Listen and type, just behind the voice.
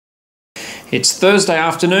It's Thursday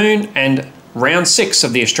afternoon and round 6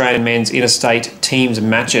 of the Australian Men's Interstate Teams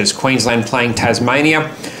matches. Queensland playing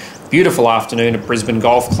Tasmania. Beautiful afternoon at Brisbane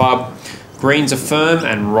Golf Club. Greens are firm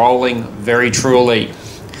and rolling very truly.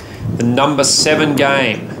 The number 7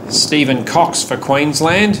 game, Stephen Cox for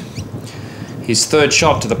Queensland. His third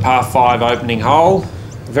shot to the par 5 opening hole.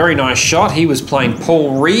 Very nice shot. He was playing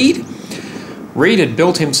Paul Reed. Reed had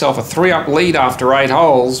built himself a 3-up lead after 8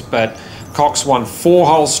 holes, but Cox won 4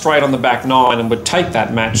 holes straight on the back 9 and would take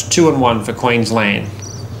that match 2-1 for Queensland.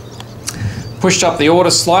 Pushed up the order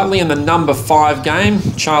slightly in the number 5 game,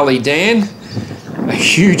 Dann. A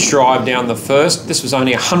huge drive down the first. This was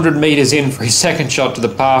only 100 metres in for his second shot to the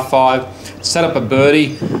par 5. Set up a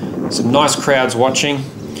birdie. Some nice crowds watching.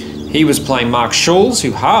 He was playing Mark Schulz,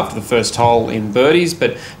 who halved the first hole in birdies,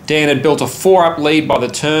 but Dann had built a 4-up lead by the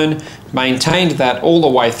turn, maintained that all the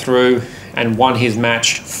way through, and won his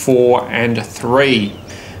match 4-3.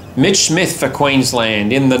 Mitch Smith for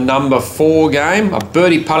Queensland in the number 4 game. A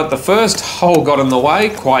birdie putt at the first. Hole got in the way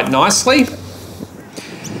quite nicely.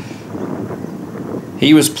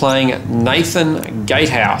 He was playing Nathan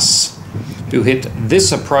Gatehouse, who hit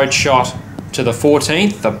this approach shot to the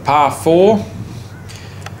 14th, the par 4.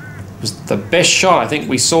 It was the best shot I think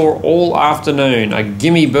we saw all afternoon. A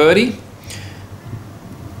gimme birdie.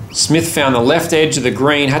 Smith found the left edge of the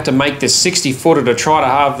green, had to make this 60-footer to try to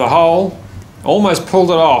halve the hole. Almost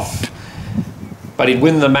pulled it off, but he'd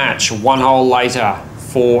win the match 1 hole later,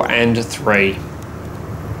 4-3.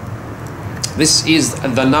 This is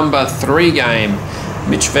the number 3 game.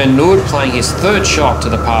 Mitch Van Noord playing his third shot to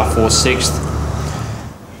the par 4 6th.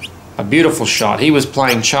 A beautiful shot. He was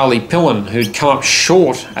playing Charlie Pilon, who'd come up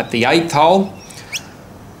short at the 8th hole.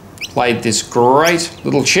 Played this great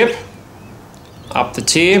little chip up the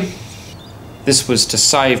tier. This was to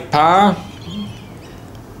save par.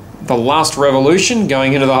 The last revolution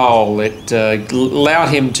going into the hole. It allowed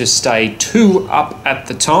him to stay 2 up at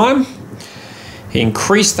the time. He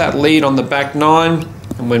increased that lead on the back 9,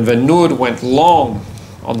 and when Van Noord went long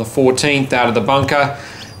on the 14th out of the bunker,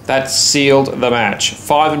 that sealed the match.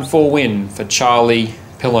 5-4 win for Charlie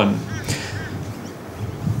Pilon.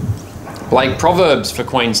 Blake Proverbs for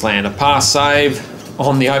Queensland, a par save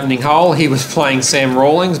on the opening hole. He was playing Sam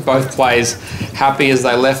Rawlings. Both players happy as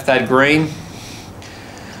they left that green.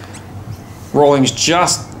 Rawlings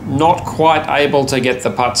just not quite able to get the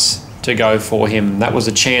putts to go for him. That was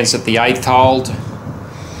a chance at the 8th hole.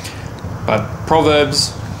 But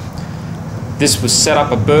Proverbs, this was set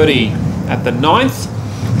up a birdie at the 9th.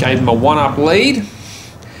 Gave him a 1-up lead.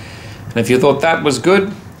 And if you thought that was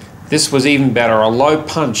good, this was even better. A low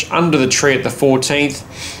punch under the tree at the 14th.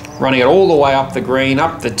 Running it all the way up the green,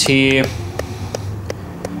 up the tier,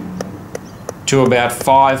 to about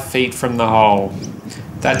 5 feet from the hole.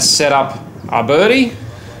 That set up a birdie,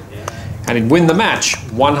 and he'd win the match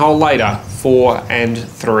 1 hole later,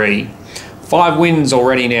 4-3. 5 wins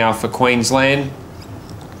already now for Queensland.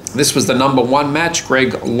 This was the number 1 match.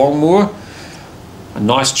 Greg Longmoor, a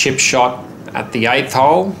nice chip shot at the 8th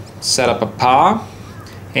hole, set up a par.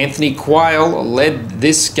 Anthony Quayle led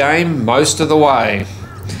this game most of the way.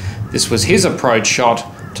 This was his approach shot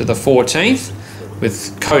to the 14th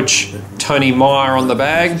with coach Tony Meyer on the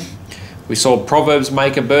bag. We saw Proverbs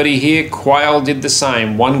make a birdie here. Quayle did the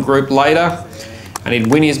same 1 group later, and he'd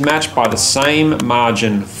win his match by the same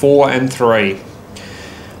margin, 4-3.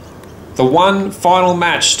 The one final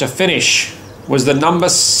match to finish was the number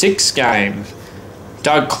 6 game.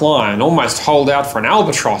 Doug Klein almost holed out for an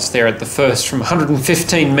albatross there at the first from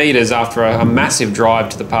 115 metres after a massive drive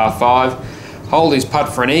to the par 5. Hold his putt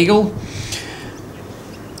for an eagle.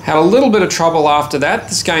 Had a little bit of trouble after that.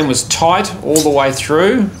 This game was tight all the way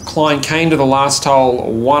through. Klein came to the last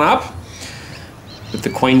hole 1 up, with the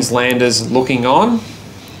Queenslanders looking on.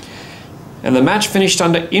 And the match finished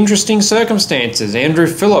under interesting circumstances. Andrew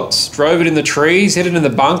Phillips drove it in the trees, hit it in the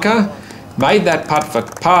bunker, made that putt for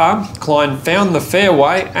par. Klein found the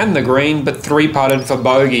fairway and the green, but 3-putted for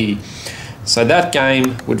bogey. So that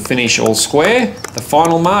game would finish all square. The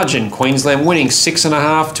final margin, Queensland winning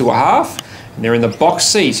 6.5 to 1/2, and they're in the box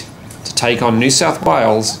seat to take on New South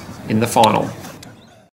Wales in the final.